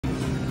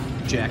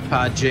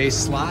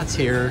JackpotJSlots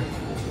here,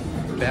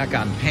 back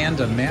on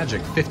Panda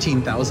Magic,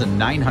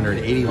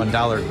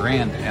 $15,981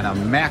 grand and a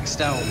maxed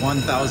out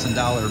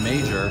 $1,000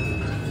 major.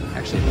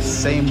 Actually the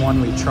same one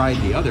we tried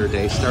the other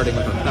day, starting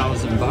with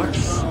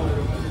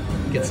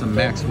 $1,000. Get some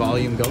max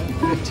volume going,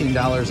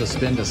 $15 a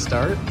spin to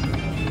start.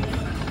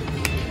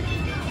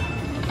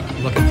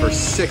 Looking for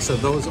 6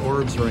 of those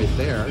orbs right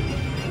there.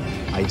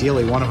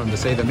 Ideally one of them to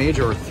say the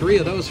major, or 3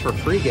 of those for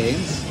free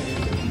games.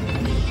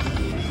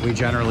 We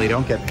generally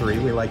don't get 3,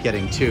 we like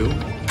getting 2.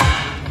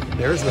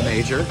 There's the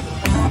major.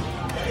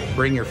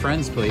 Bring your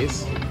friends,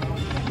 please.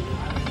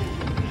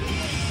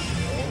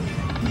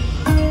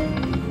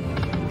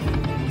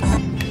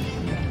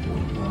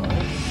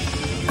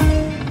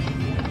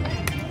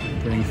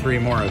 Bring 3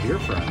 more of your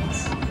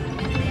friends.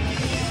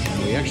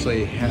 And we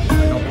actually have,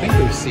 I don't think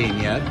we've seen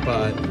yet,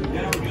 but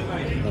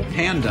the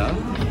Panda,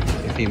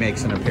 if he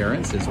makes an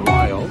appearance, is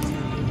wild.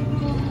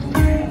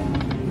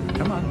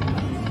 Come on.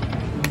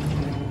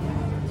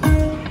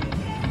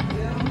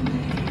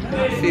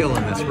 Not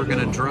feeling this. We're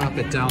going to drop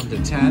it down to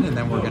 10 and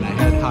then we're going to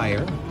head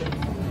higher.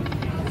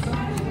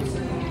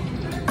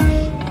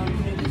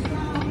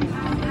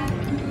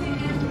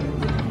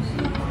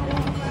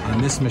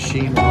 On this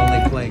machine, we're only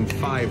playing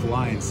 5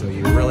 lines, so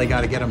you really got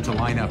to get them to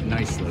line up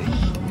nicely.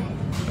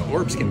 The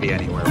orbs can be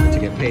anywhere, but to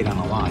get paid on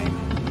a line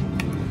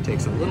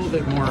takes a little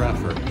bit more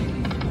effort.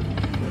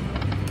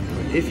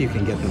 But if you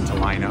can get them to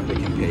line up, it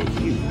can pay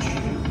huge.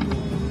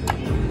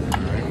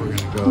 Alright, we're going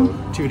to go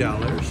 $2,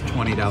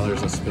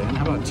 $20 a spin.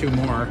 How about 2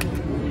 more?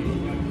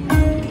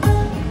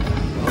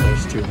 Well,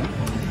 there's 2 more.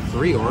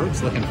 3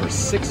 orbs, looking for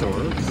 6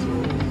 orbs.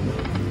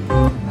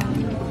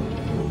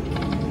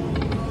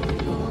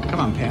 Come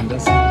on,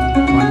 pandas.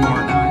 1 more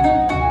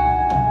 9.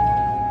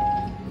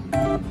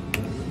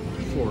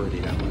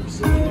 $40.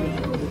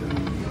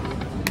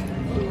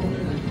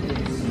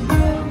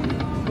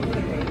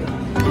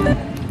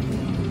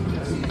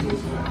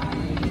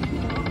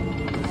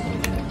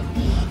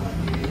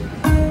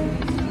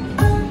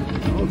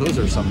 Those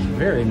are some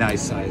very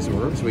nice size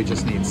orbs. We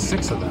just need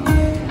 6 of them.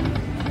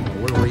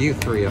 Where were you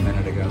 3 a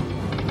minute ago?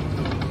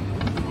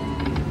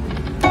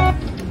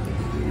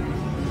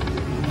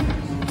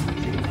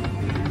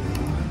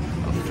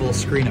 A full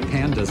screen of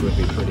pandas would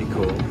be pretty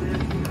cool.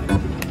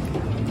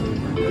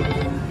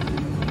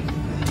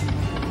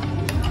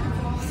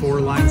 4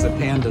 lines of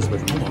pandas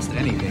with almost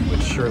anything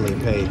would surely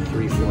pay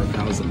 $3,000,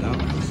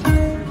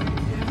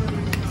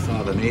 $4,000.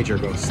 Saw the major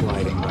go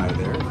sliding by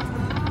there.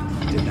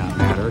 Did not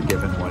matter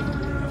given what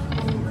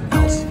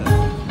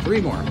 3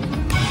 more.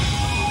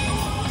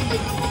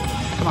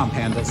 Come on,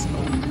 pandas.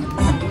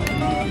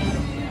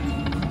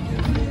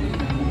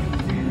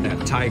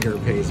 That tiger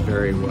pays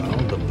very well.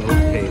 The boat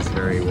pays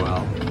very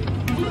well.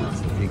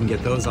 So if you can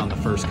get those on the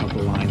first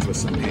couple lines with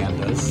some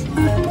pandas.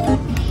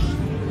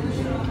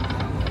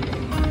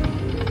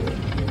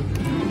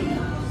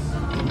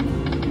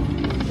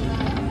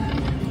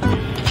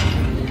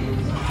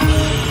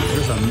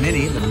 There's a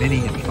mini, the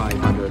mini at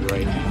 500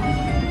 right now.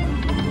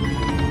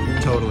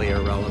 Totally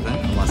irrelevant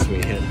unless we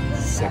hit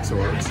 6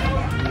 orbs.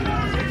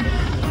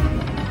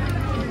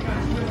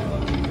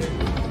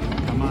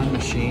 Come on,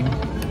 machine.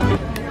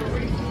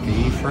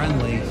 Be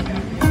friendly.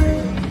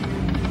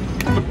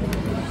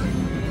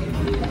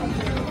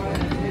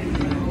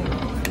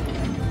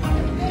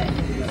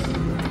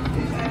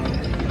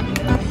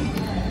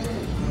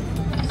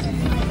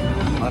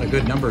 A lot of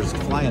good numbers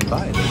flying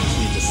by. They just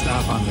need to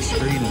stop on the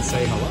screen and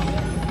say hello.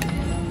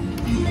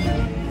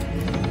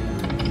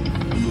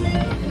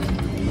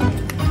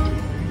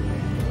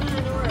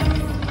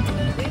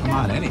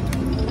 On anything.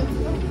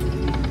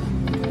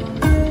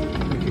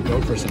 We could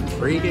go for some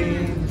free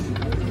games.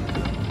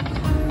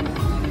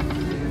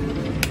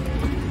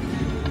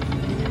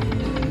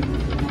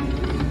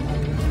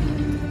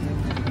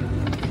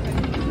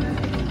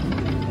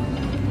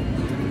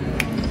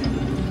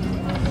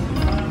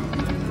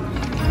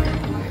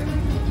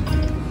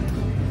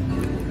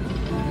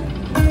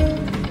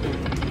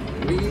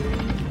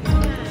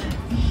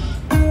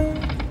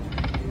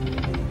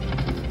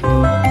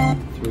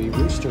 Three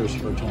roosters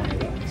for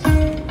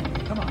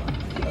 $20. Come on.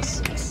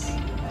 Yes, yes.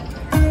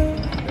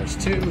 There's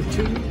 2. Free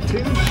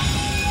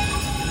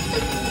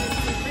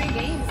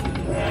games.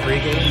 Free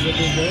games would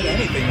be good.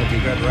 Anything would be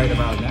good right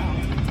about now.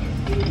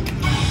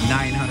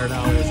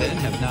 $900 in.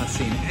 Have not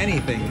seen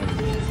anything of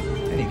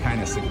any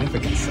kind of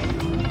significance so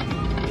far.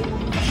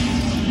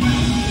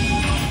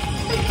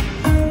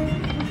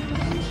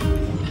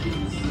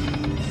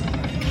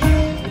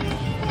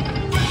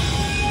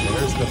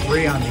 There's the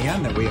 3 on the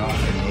end that we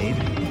often need.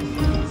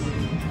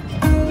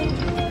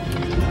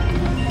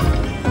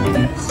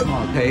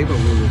 Small pay, but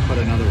we will put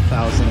another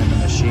 1,000 in the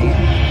machine.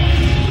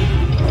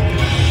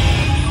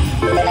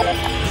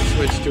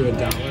 Switch to $1,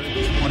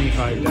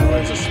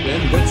 $25 a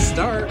spin. Good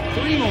start.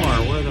 3 more.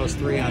 Where are those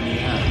 3 on the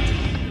end?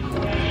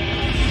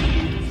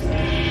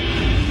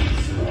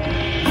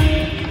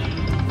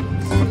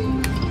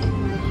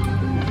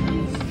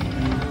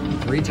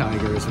 3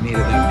 tigers. We needed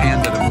that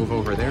panda to move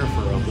over there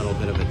for a little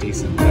bit of a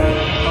decent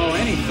day. Oh,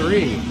 any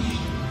 3.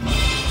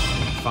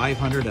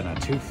 500 and a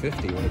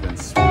 250 would have been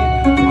sweet.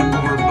 One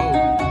more boat.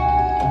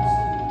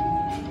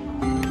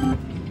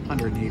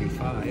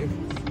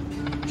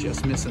 185.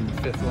 Just missing the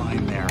fifth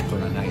line there for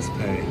a nice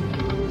pay.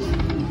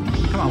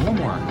 Come on, one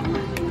more.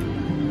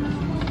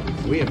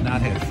 We have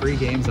not had free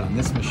games on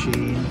this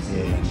machine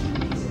in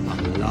a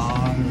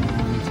long,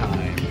 long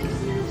time.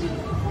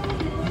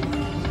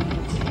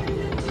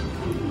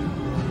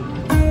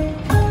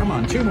 Come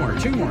on, two more.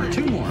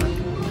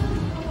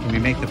 Can we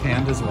make the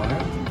pandas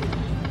wild?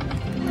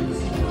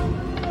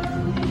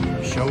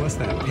 Show us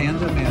that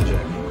panda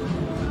magic.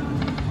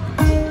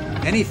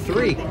 Any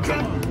three,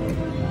 come on.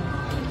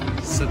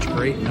 Such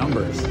great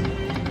numbers.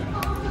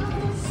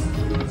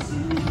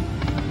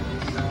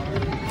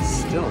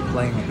 Still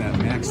playing with that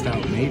maxed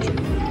out major.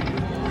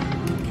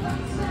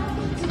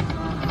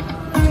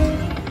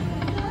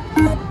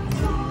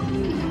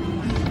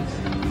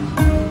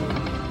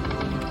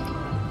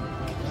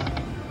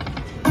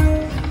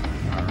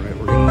 Alright,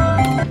 we're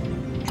gonna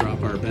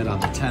drop our bet on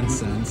the 10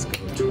 cents.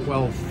 Go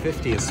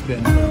 $12.50 a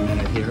spin for a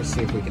minute here.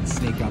 See if we can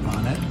sneak up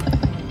on it.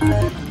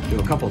 Do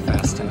a couple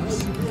fast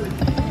taps.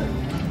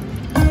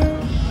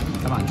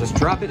 Come on, just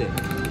drop it in.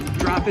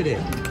 Drop it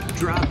in.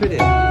 Drop it in.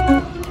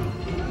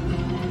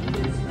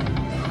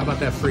 How about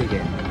that free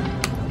game?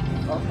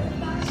 Okay.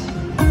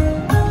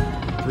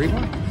 3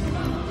 more.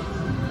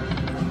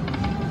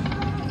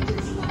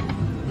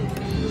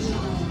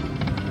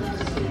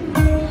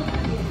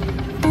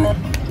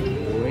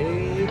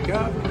 Wake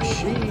up,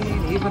 machine.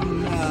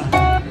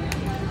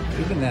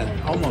 Even that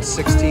almost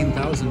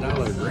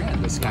 $16,000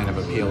 grand is kind of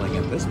appealing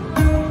at this point.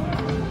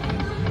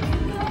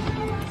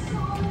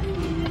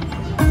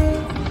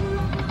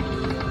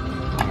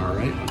 All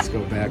right, let's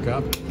go back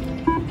up.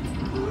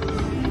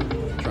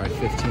 Try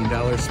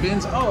 $15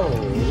 spins. Oh,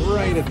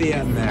 right at the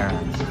end there.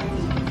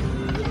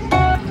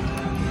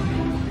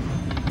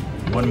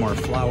 One more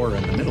flower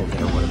in the middle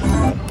there would have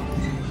been good.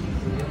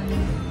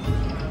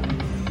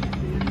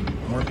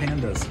 More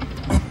pandas.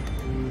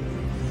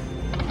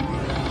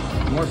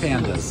 More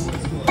pandas.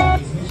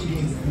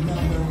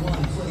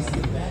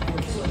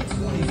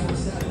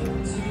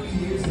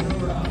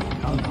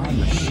 Come on,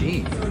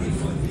 machine.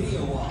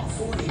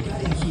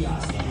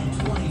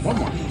 One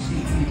more.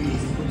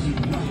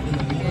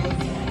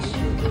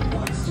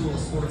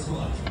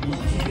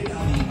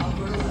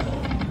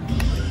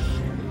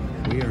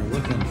 We are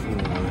looking for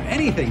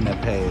anything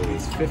that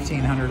pays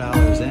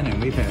 $1,500 in,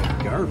 and we've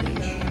had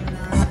garbage.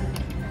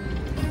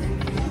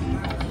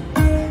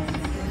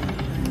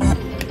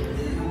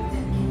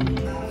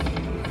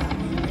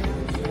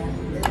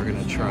 We're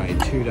gonna try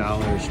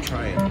 $2,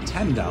 try a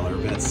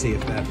 $10 bet, see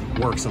if that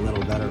works a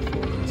little better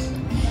for us.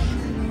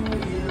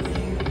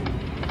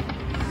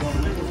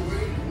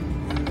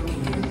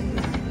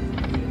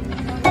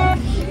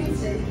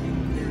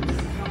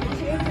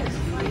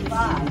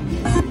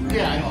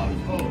 Yeah, I know.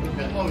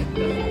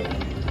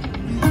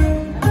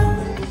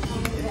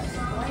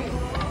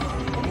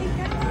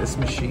 This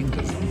machine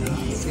does not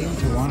seem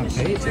to want to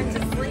pay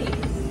today.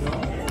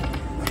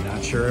 I'm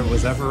not sure it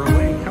was ever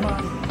away. Come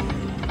on.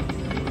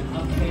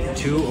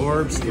 2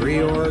 orbs,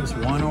 3 orbs,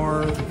 1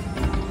 orb.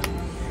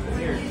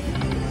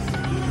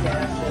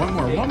 One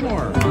more.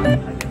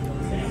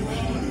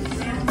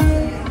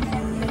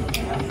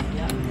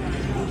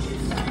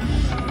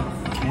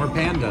 More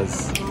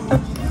pandas.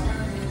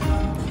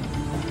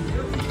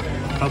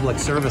 Public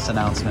service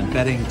announcement,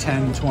 betting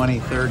 10, 20,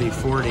 30,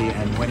 40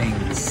 and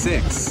winning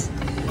 6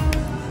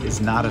 is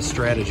not a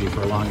strategy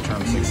for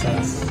long-term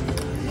success.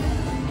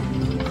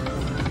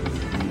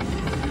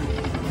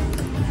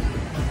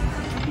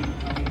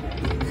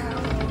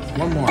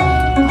 One more.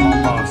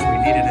 Almost. We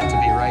needed it to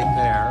be right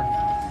there.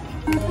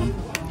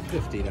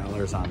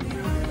 $50 on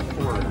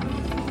 4.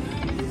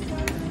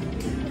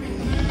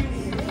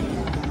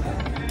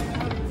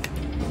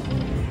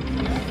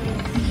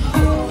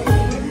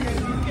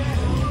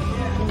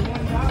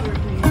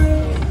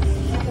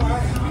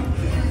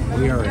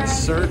 We are in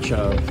search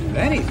of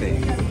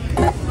anything.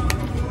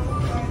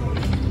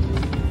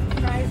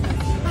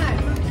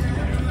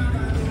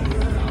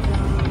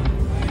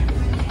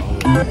 Oh,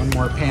 one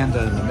more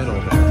panda in the middle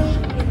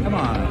there. Come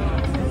on.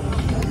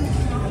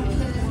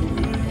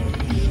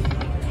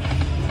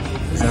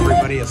 Is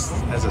everybody as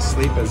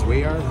asleep as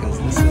we are? Because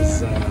this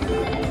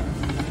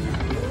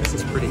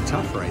is pretty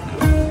tough right now.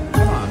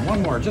 Come on,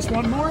 one more, just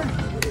one more.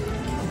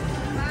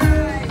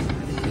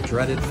 The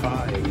dreaded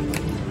 5.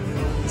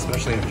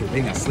 Especially after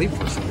being asleep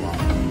for so long.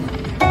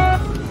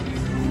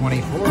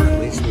 24, at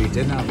least we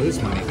did not lose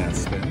money that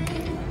spin.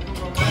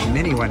 And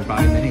Mini went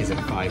by, Mini's at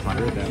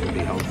 500, that would be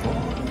helpful.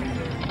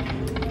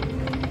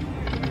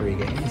 3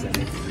 games, I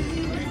think.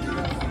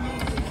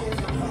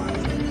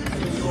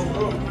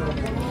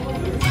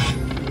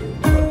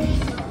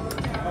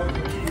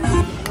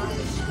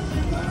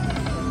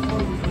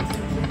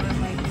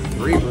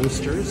 Three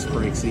boosters,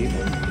 breaks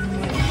even.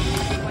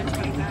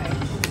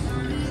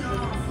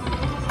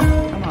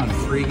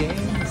 3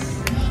 games.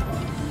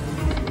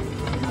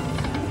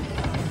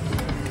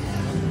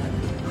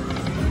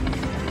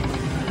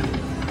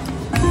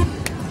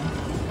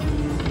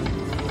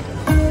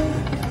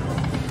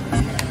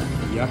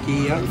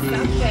 Yucky, yucky.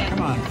 Something.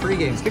 Come on, free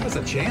games. Give us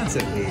a chance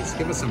at least.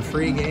 Give us some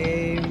free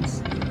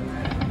games.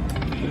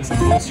 Give us a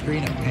full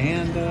screen of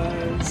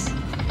pandas.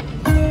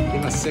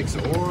 Give us 6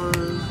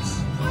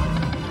 orbs.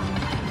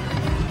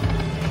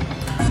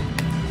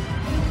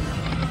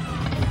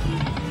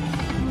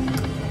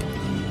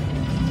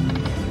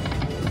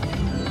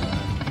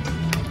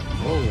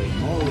 Holy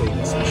moly,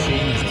 this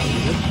machine is a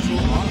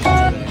little off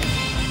today.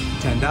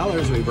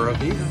 $10, we broke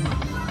even.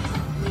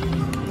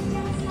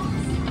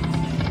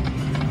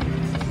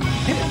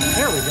 Hit it.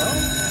 There we go.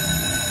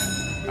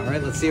 All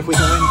right, let's see if we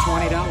can win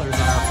 $20 on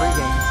our free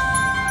games.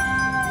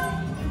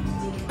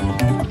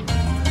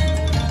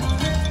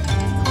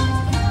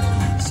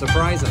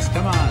 Surprise us,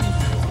 come on.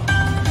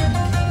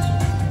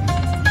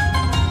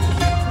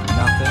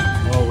 Nothing.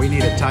 Well, we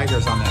needed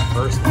tigers on that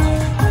first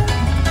line.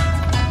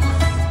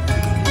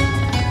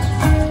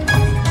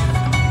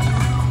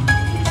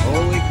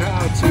 Holy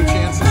cow, 2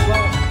 chances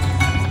left.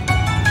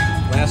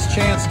 Last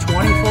chance,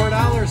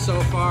 $24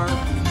 so far.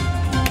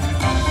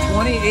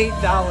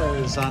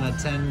 $28 on a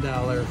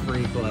 $10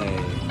 free play.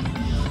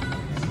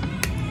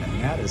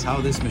 And that is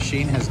how this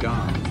machine has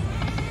gone.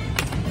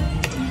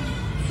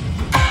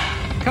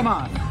 Come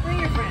on. Bring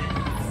your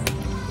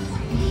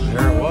friends.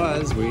 There it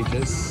was. We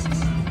just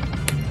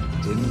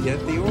didn't get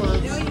the I know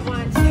orbs. you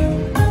want to.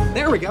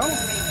 There we go. There you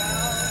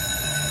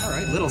go. All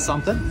right, little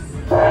something.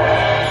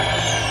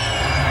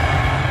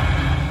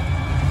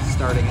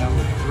 Starting out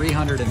with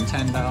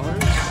 $310.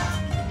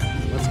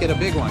 Let's get a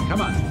big one.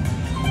 Come on.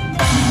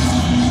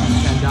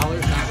 $10,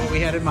 not what we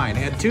had in mind.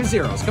 Add 2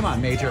 zeros. Come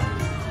on, Major.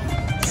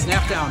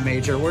 Snap down,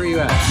 Major. Where are you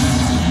at?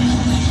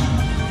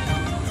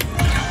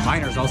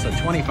 Miner's also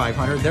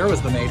 $2,500. There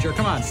was the Major.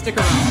 Come on, stick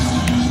around.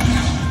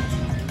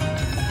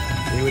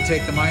 We would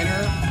take the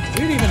miner.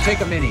 We'd even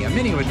take a mini. A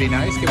mini would be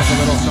nice. Give us a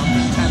little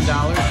something.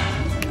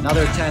 $10.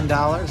 Another $10.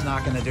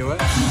 Not going to do it.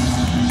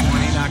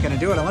 20. Not going to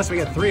do it unless we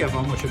get 3 of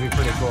them, which would be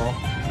pretty cool.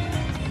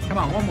 Come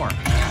on, one more.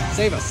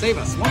 Save us, save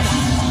us. One more.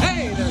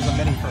 Hey, there's a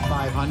mini for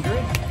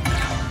 $500.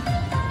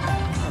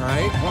 All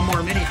right, one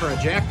more mini for a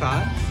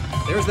jackpot.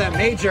 There's that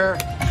Major.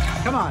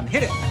 Come on,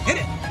 hit it, hit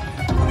it.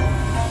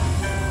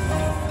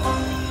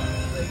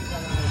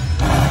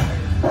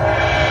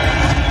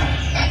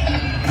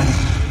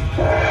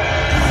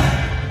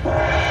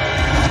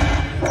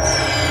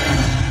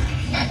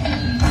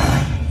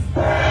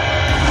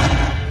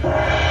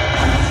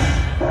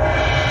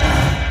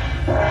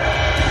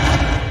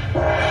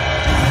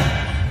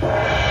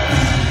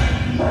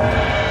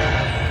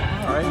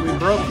 All right, we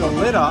broke the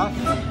lid off.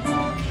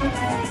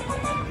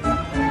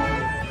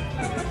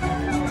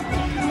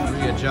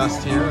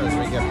 Readjust here as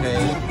we get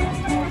paid.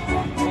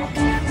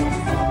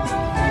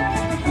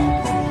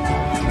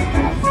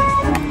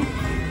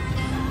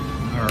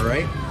 All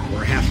right,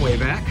 we're halfway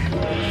back.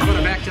 How about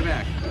a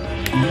back-to-back?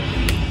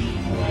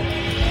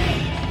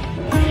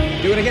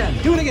 Do it again,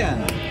 do it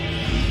again.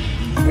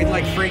 We'd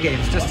like free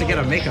games just to get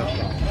a makeup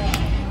ball.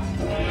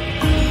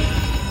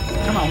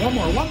 Come on, one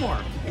more, one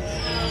more.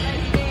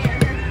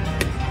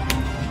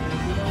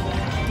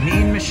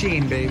 Mean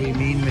machine, baby,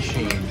 mean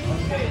machine.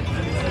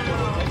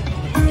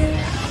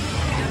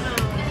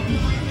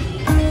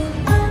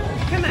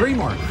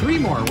 Three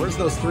more. Where's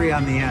those 3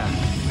 on the end?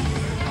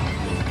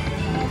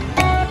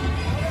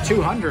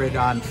 200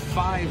 on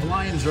 5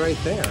 lines right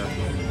there.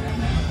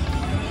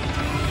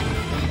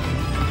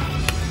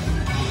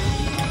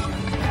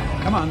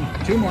 Come on,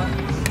 2 more.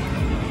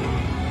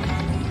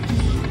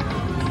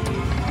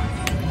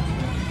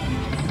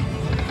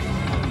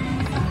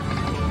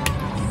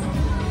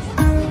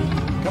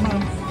 Come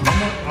on, 1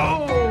 more.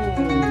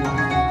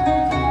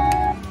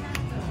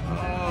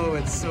 Oh,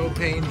 it's so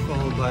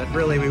painful, but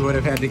really we would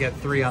have had to get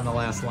 3 on the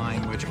last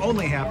line, which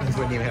only happens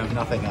when you have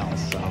nothing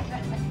else, so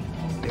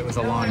it was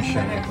a long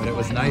shot, but it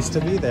was nice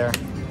to be there.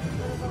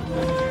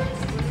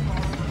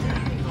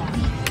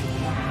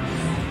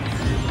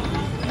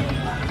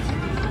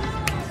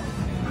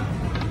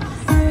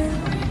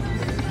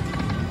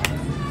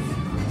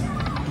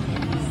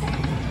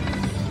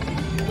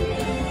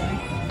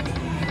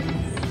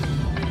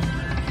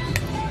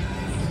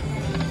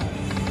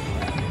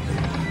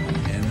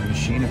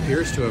 Machine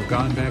appears to have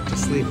gone back to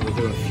sleep. We'll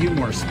do a few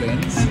more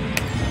spins.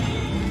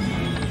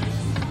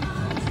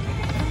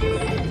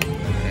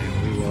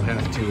 And we will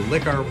have to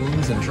lick our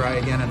wounds and try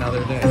again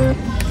another day.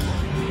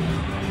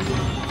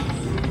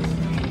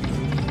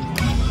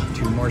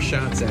 2 more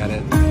shots at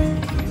it.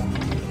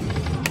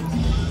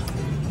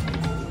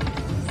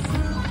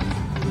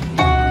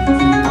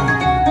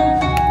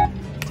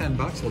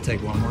 $10, we'll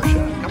take 1 more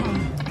shot. Come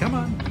on, come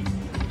on.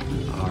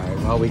 All right,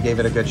 well, we gave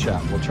it a good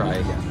shot. We'll try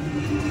again.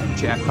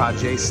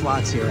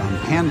 JackpotJSlots here on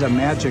Panda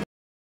Magic.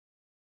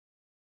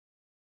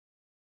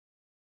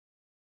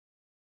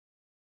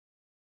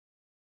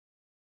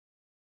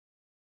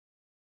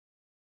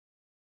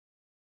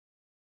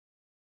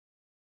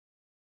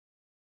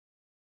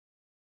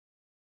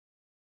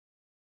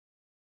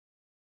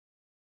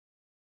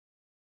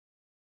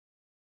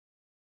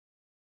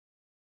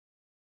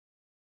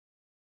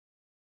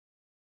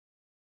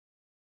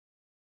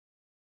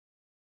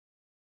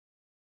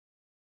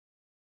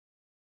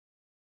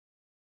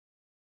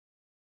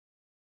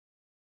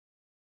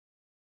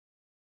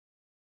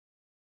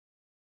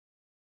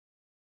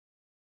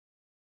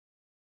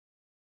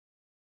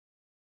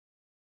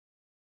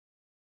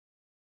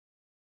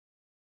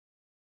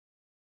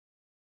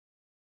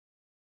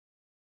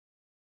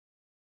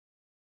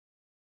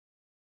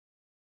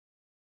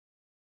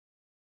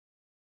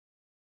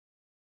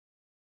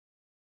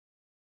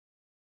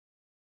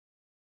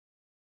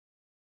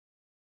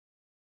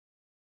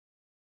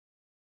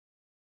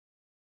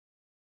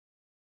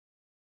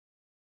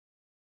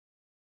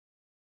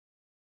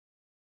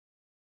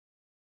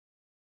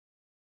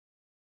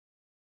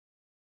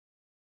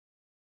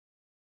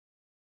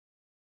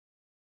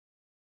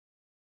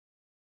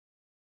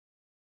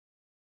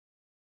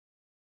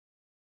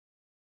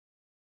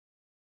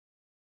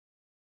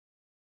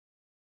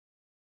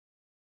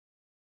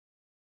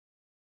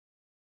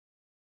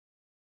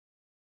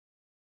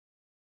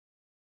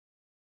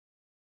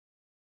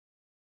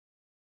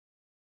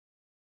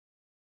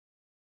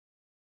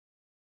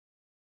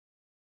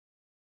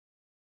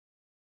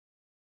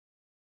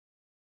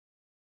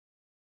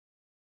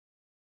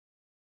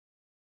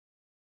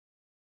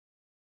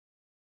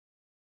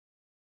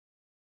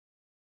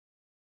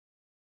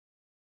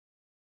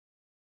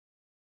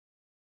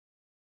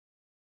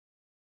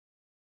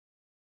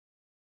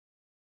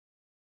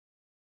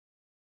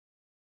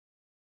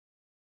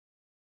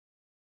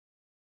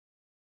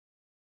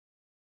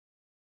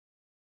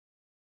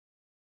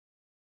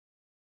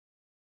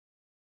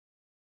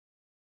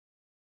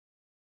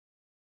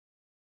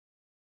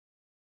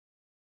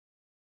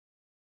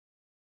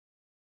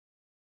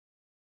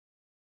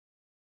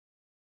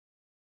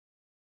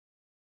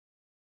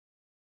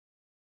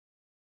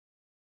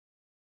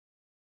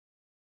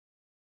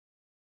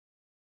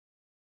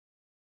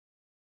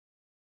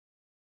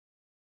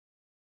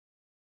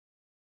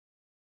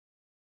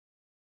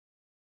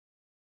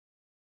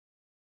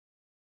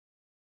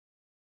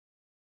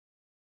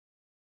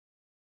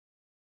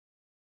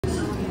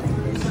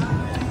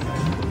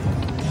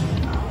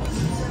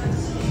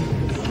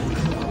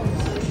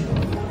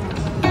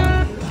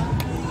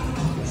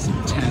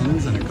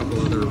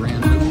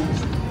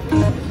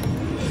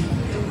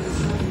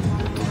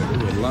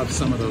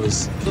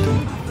 those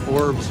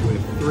orbs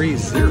with 3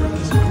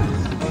 zeros.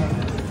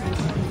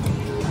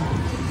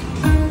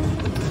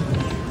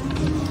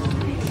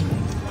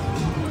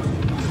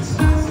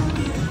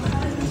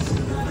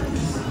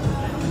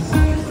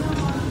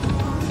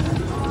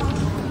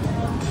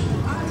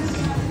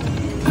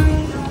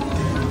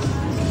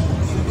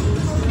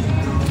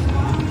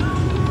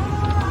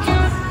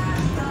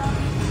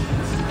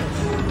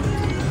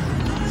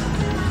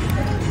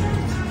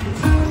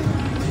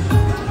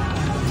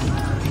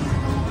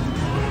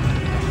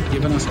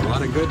 Giving us a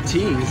lot of good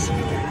tees.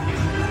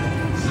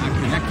 Not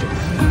connected.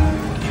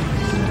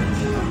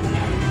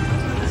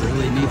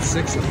 Really need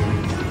 6 of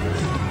them.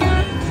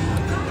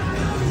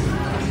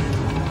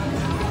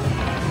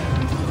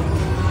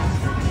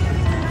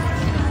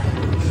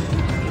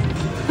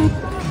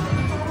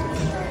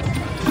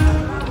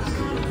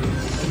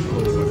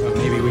 But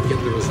maybe we'd get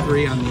those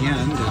 3 on the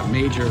end. That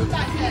major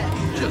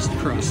just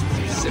crossed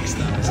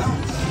 6,000.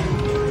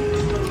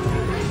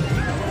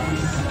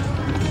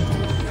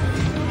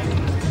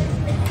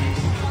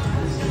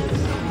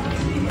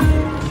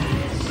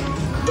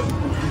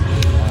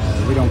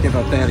 We don't give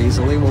up that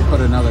easily. We'll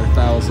put another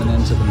 1,000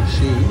 into the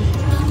machine.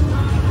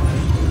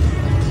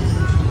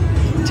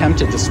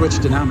 Tempted to switch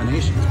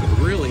denominations, but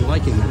really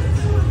liking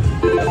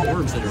the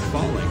orbs that are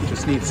falling.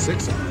 Just need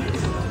 6 of them.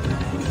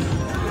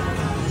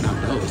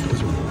 Not those are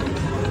good.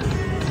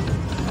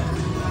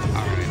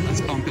 All right,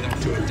 let's bump it up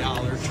to $1,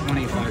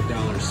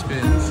 $25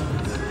 spins.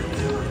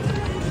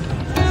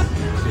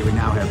 See, we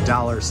now have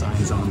dollar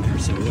signs on there,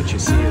 so what you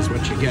see is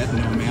what you get,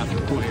 no math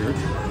required.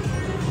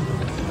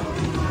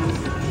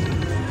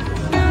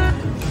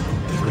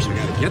 We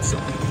gotta get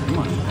some. Come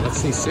on, let's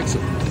see 6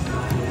 of them.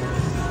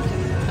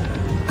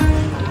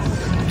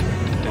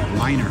 That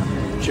minor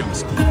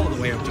jumps all the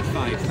way up to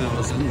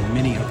 5,000, the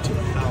mini up to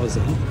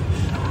 1,000.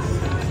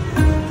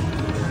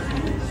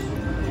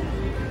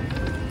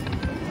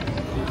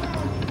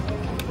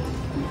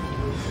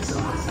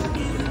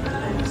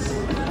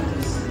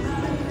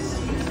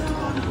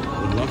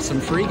 Would love some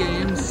free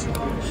games.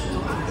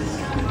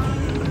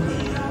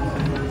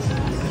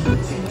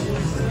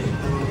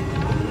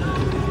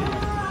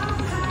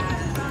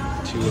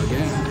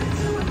 Again.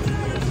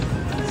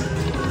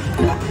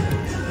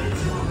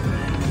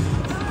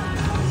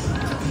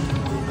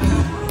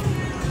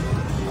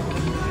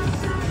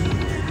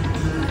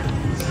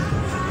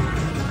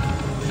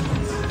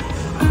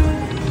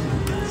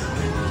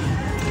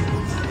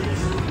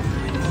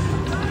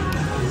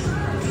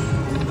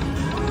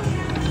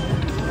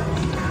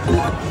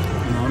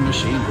 Come on,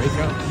 machine, wake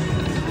up.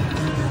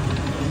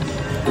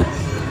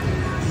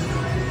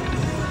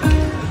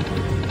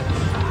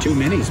 Two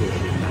minis would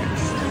have been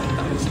nice.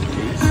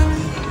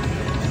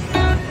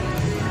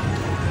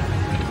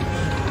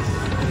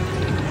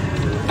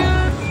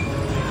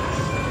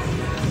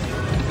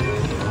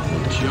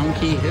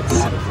 Junky hits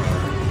so far.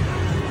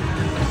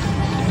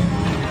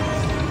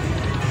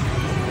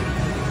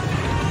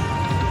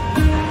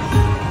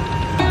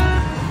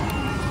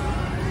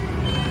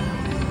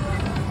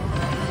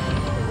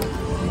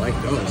 I like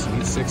those.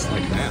 Need 6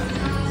 like that.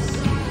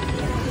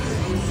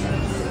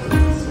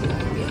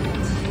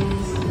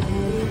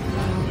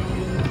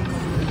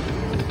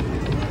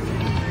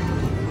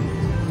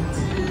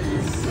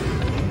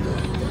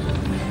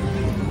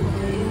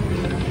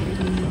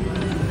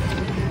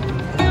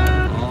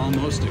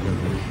 Almost a good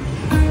one.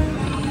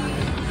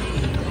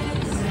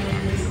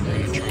 I'm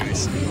gonna try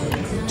some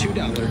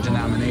 $2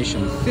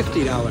 denomination,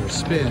 $50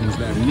 spins.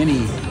 That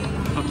mini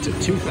up to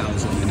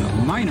 2,000 and a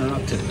minor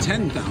up to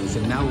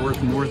 10,000. Now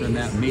worth more than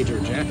that major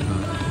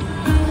jackpot.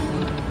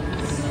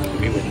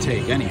 We would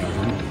take any of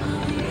them.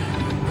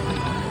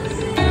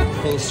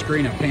 Full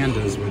screen of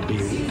pandas would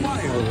be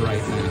wild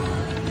right now.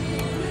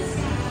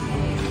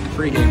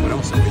 Free game would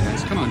also be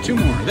nice. Come on, 2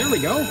 more. There we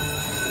go.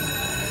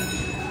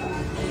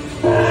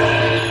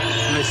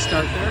 Nice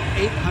start there,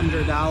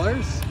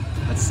 $800.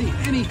 Let's see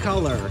any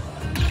color.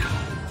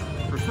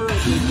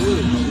 Preferably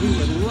blue, but we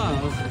would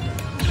love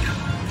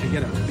to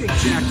get a big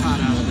jackpot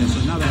out of this.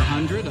 Another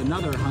 100,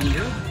 another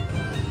 100.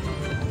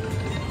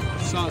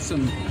 Saw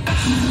some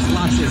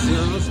lots of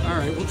zeros. All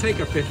right, we'll take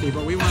a 50,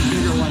 but we want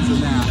bigger ones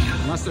than that.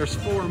 Unless there's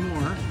 4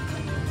 more.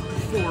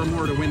 4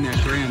 more to win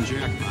that grand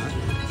jackpot.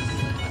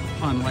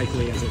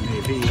 Unlikely as it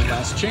may be,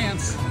 last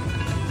chance.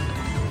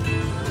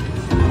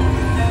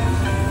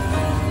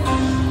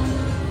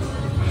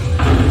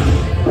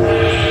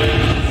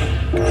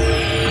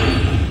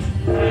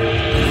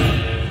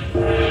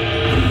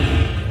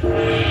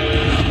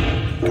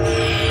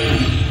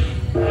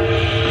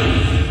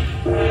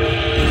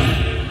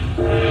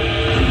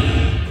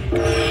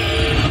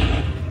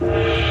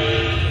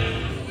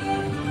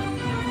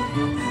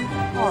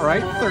 All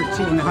right,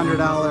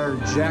 $1,300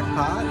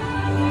 jackpot.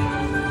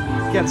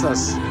 Gets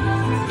us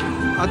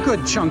a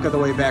good chunk of the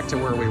way back to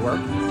where we were.